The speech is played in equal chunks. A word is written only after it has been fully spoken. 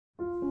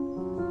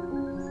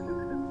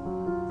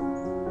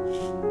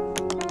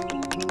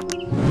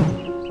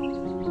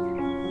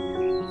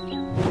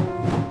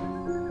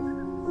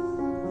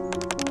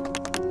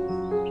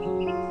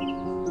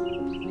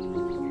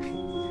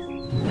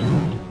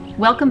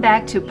Welcome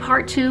back to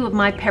part 2 of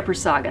my pepper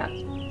saga.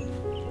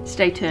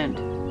 Stay tuned.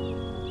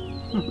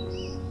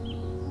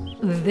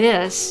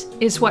 This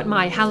is what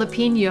my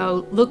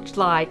jalapeno looked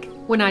like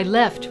when I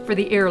left for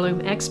the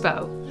Heirloom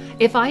Expo.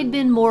 If I'd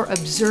been more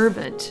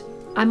observant,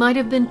 I might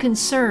have been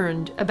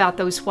concerned about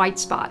those white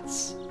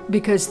spots,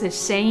 because the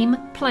same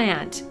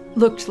plant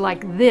looked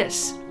like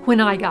this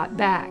when I got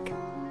back.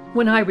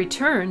 When I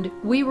returned,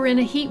 we were in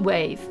a heat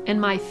wave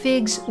and my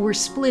figs were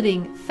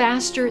splitting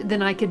faster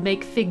than I could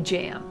make fig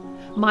jam.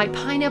 My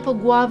pineapple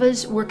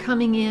guavas were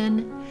coming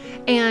in,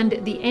 and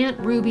the Aunt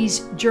Ruby's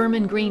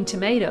German green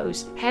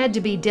tomatoes had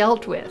to be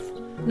dealt with,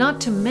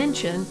 not to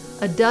mention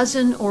a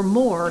dozen or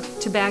more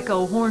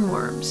tobacco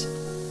hornworms.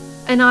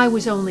 And I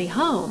was only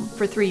home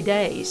for 3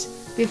 days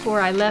before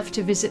I left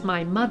to visit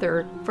my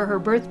mother for her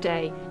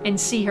birthday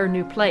and see her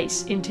new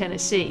place in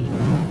Tennessee.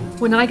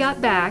 When I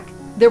got back,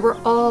 there were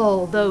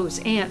all those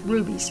Aunt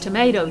Ruby's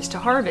tomatoes to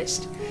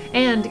harvest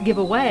and give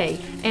away,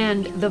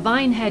 and the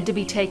vine had to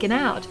be taken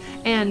out,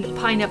 and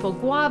pineapple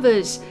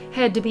guavas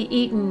had to be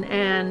eaten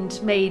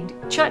and made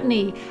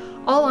chutney.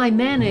 All I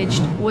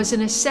managed was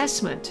an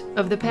assessment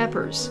of the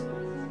peppers.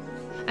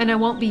 And I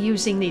won't be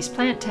using these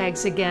plant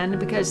tags again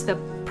because the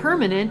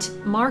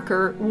permanent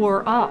marker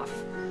wore off,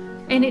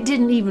 and it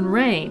didn't even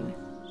rain.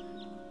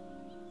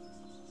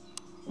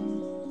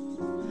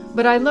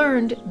 But I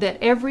learned that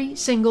every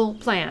single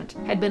plant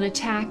had been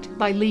attacked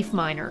by leaf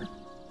miner.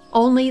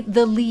 Only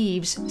the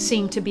leaves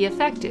seemed to be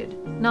affected,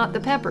 not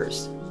the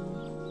peppers.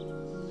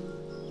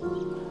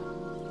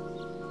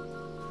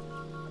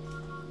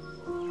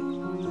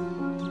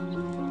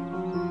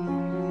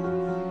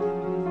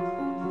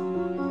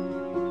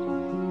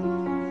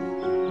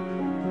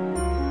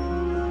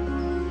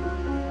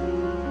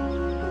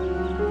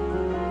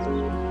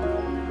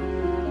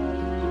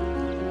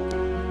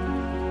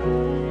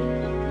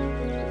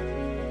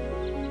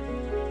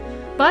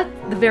 But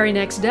the very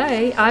next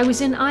day, I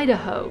was in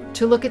Idaho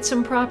to look at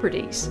some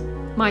properties,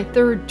 my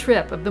 3rd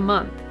trip of the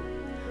month.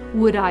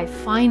 Would I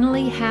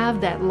finally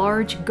have that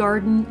large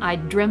garden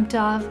I'd dreamt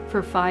of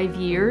for 5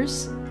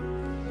 years?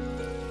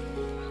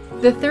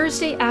 The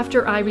Thursday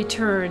after I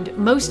returned,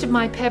 most of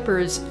my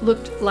peppers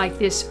looked like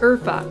this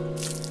urfa,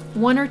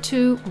 1 or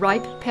 2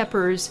 ripe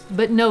peppers,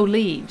 but no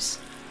leaves.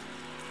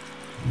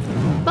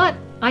 But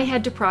I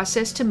had to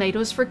process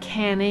tomatoes for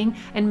canning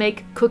and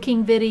make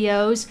cooking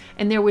videos,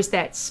 and there was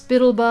that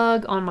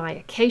spittlebug on my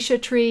acacia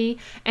tree,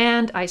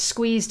 and I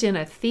squeezed in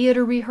a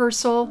theater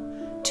rehearsal.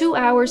 2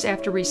 hours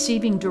after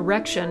receiving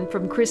direction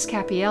from Chris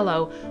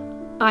Cappiello,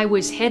 I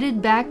was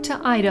headed back to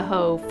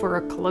Idaho for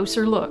a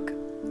closer look.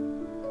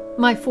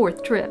 My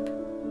 4th trip.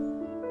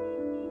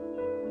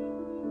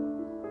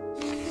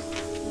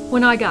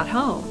 When I got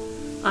home,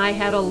 I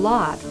had a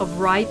lot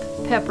of ripe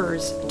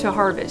peppers to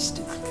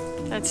harvest.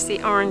 That's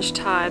the orange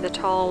tie, the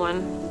tall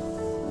one.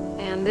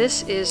 And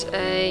this is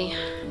I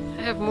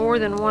have more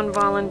than one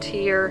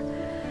volunteer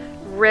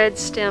red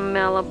stem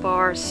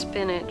Malabar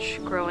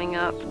spinach growing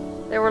up.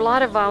 There were a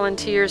lot of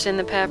volunteers in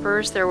the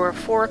peppers. There were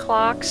 4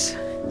 o'clocks,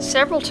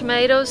 several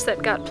tomatoes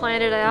that got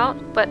planted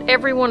out, but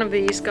every one of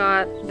these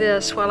got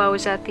this while I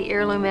was at the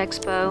Heirloom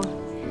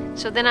Expo.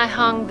 So then I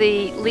hung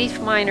the leaf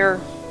miner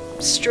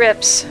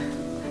strips,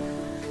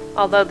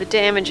 although the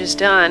damage is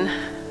done.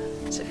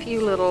 There's a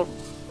few little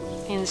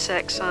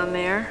insects on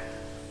there.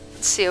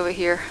 Let's see over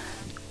here.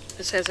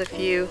 This has a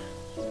few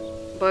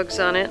bugs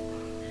on it.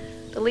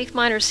 The leaf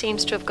miner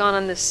seems to have gone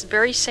on this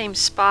very same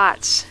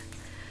spots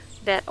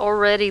that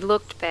already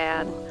looked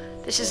bad.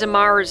 This is a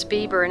Mars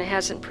Bieber and it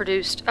hasn't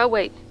produced. Oh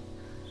wait.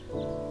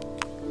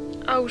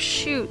 Oh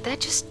shoot,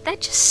 that just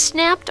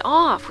snapped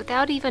off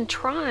without even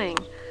trying.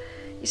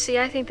 You see,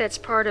 I think that's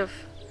part of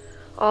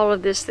all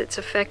of this that's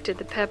affected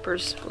the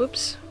peppers.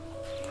 Whoops.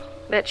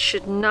 That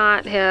should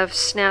not have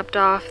snapped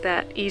off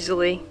that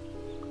easily.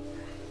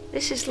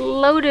 This is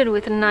loaded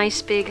with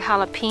nice big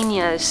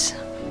jalapenos.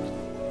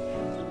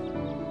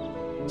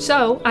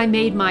 So I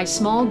made my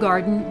small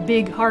garden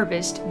big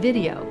harvest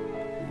video.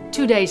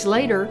 2 days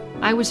later,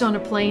 I was on a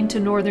plane to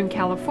Northern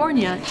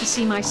California to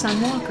see my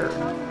son Walker.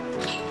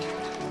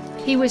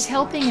 He was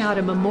helping out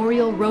a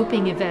memorial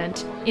roping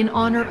event in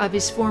honor of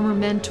his former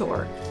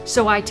mentor,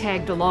 so I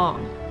tagged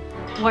along.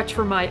 Watch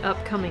for my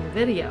upcoming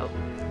video.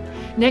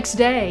 Next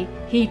day,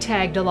 he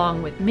tagged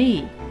along with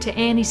me to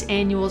Annie's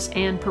Annuals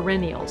and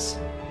Perennials.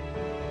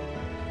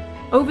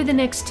 Over the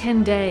next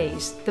 10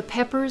 days, the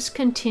peppers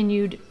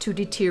continued to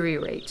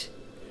deteriorate.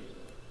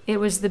 It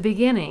was the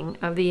beginning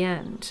of the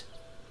end.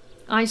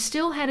 I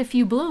still had a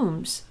few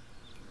blooms,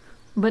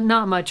 but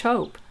not much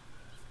hope.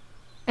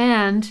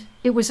 And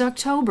it was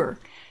October.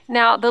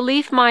 Now, the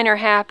leaf miner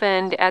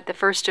happened at the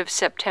 1st of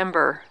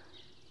September,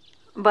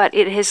 but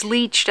it has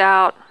leached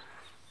out.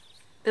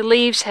 The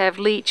leaves have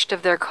leached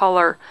of their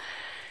color,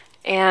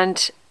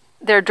 and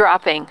they're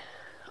dropping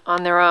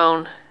on their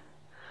own.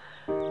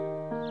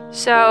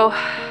 So,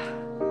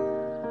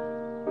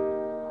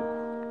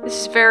 this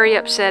is very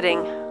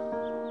upsetting.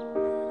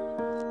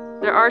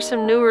 There are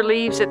some newer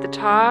leaves at the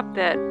top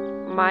that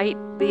might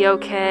be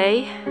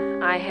okay.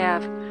 I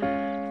have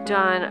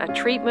done a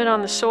treatment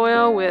on the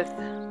soil with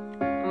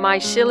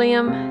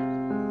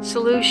mycelium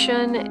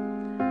solution,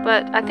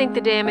 but I think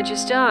the damage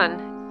is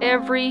done.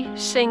 Every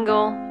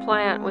single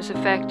plant was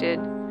affected.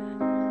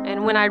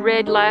 And when I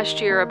read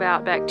last year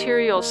about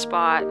bacterial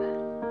spot,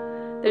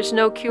 there's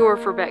no cure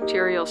for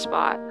bacterial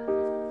spot.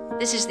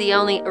 This is the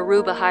only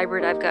Aruba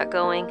hybrid I've got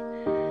going.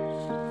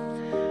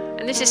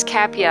 And this is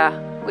Kaye,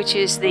 which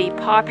is the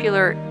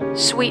popular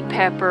sweet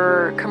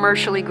pepper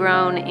commercially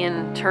grown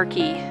in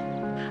Turkey.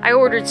 I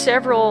ordered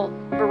several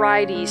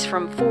varieties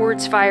from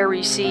Ford's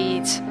Fiery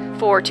Seeds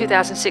for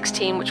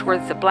 2016, which were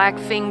the Black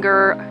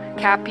Finger,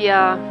 Kaye,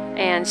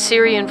 and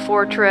Syrian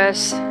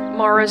Fortress,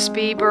 Morris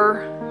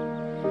Bieber.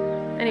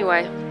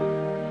 Anyway,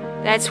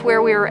 that's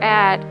where we were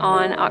at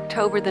on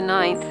October the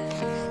 9th.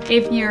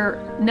 If you're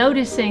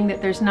noticing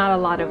that there's not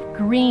a lot of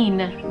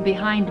green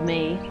behind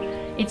me,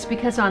 it's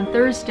because on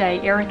Thursday,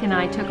 Eric and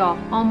I took off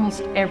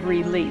almost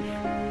every leaf.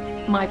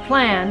 My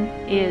plan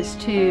is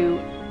to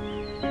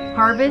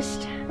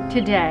harvest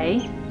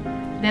today,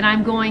 then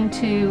I'm going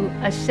to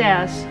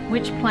assess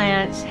which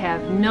plants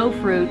have no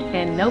fruit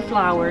and no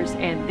flowers,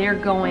 and they're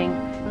going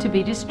to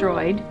be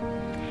destroyed.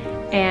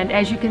 And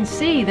as you can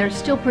see, they're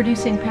still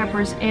producing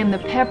peppers, and the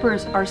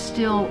peppers are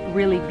still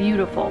really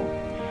beautiful,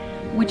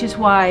 which is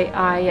why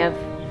I have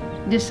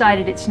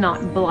decided it's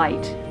not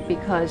blight,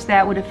 because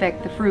that would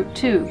affect the fruit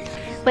too.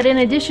 But in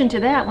addition to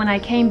that, when I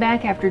came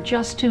back after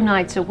just 2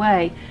 nights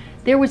away,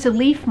 there was a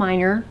leaf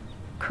miner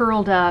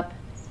curled up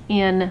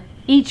in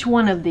each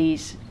one of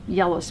these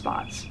yellow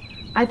spots.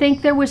 I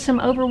think there was some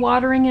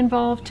overwatering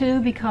involved too,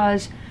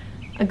 because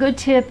a good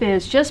tip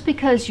is just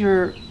because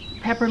your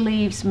pepper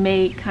leaves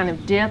may kind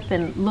of dip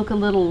and look a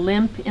little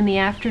limp in the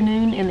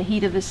afternoon in the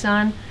heat of the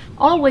sun,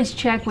 always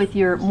check with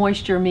your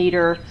moisture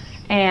meter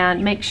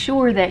and make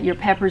sure that your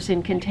peppers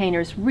in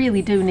containers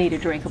really do need a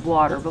drink of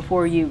water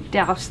before you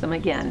douse them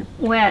again.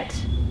 Wet.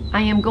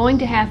 I am going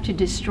to have to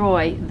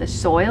destroy the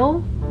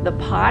soil, the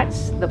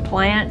pots, the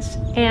plants,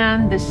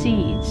 and the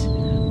seeds.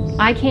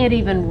 I can't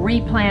even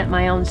replant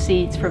my own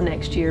seeds from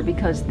next year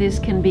because this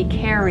can be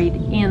carried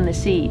in the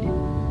seed,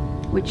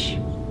 which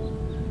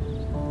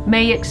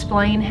may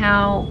explain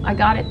how I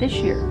got it this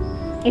year.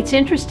 It's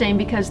interesting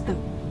because the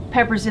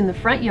peppers in the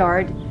front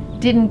yard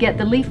didn't get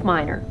the leaf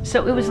miner.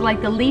 So it was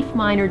like the leaf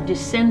miner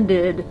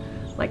descended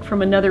like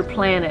from another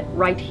planet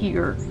right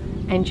here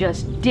and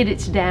just did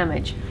its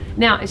damage.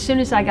 Now, as soon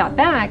as I got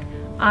back,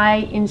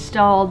 I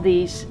installed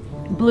these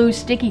blue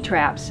sticky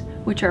traps,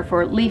 which are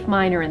for leaf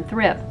miner and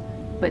thrip,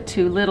 but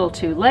too little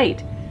too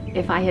late.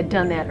 If I had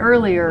done that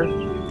earlier,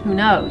 who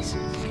knows?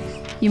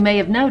 You may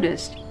have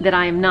noticed that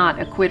I am not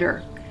a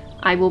quitter.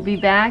 I will be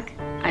back.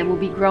 I will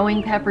be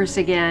growing peppers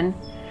again,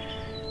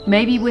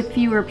 maybe with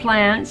fewer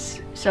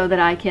plants so that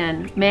I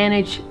can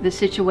manage the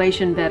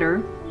situation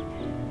better.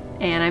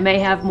 And I may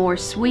have more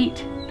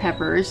sweet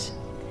peppers,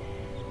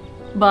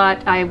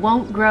 but I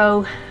won't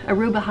grow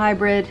Aruba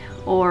hybrid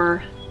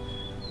or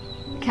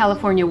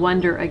California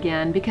Wonder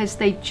again because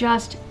they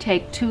just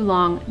take too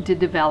long to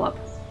develop.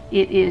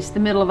 It is the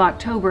middle of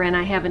October and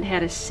I haven't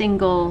had a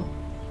single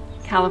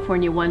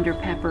California Wonder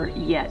pepper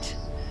yet.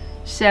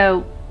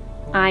 So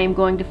I am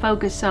going to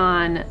focus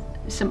on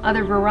some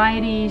other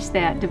varieties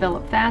that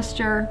develop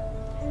faster.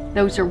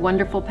 Those are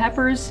wonderful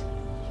peppers.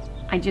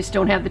 I just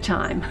don't have the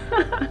time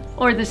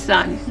or the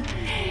sun.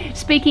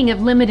 Speaking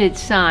of limited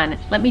sun,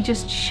 let me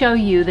just show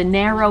you the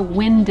narrow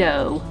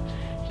window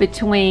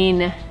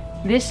between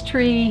this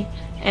tree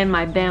and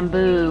my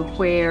bamboo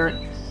where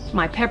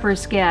my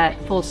peppers get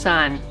full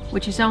sun,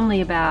 which is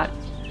only about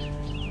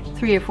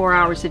 3 or 4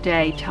 hours a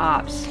day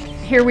tops.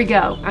 Here we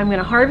go. I'm going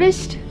to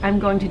harvest. I'm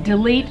going to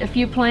delete a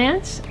few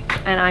plants,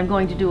 and I'm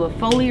going to do a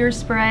foliar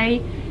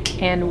spray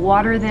and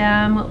water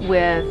them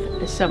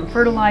with some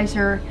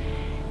fertilizer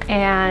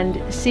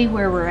and see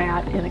where we're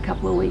at in a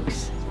couple of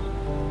weeks.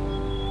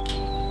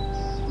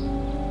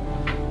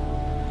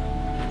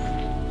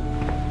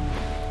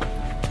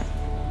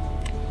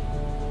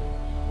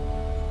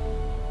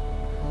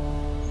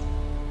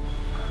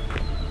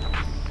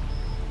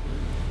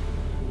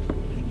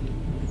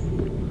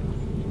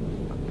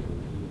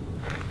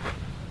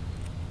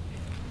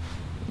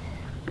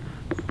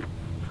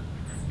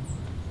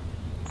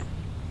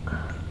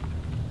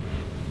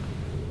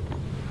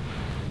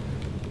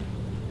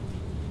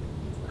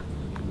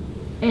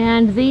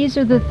 And these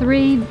are the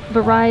 3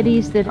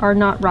 varieties that are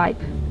not ripe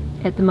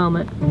at the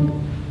moment.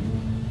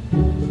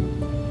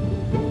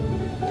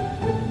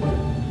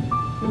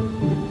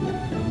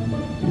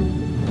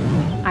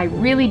 I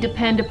really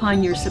depend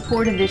upon your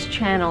support of this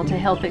channel to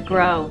help it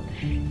grow.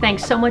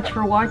 Thanks so much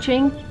for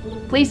watching.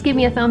 Please give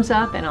me a thumbs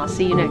up and I'll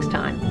see you next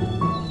time.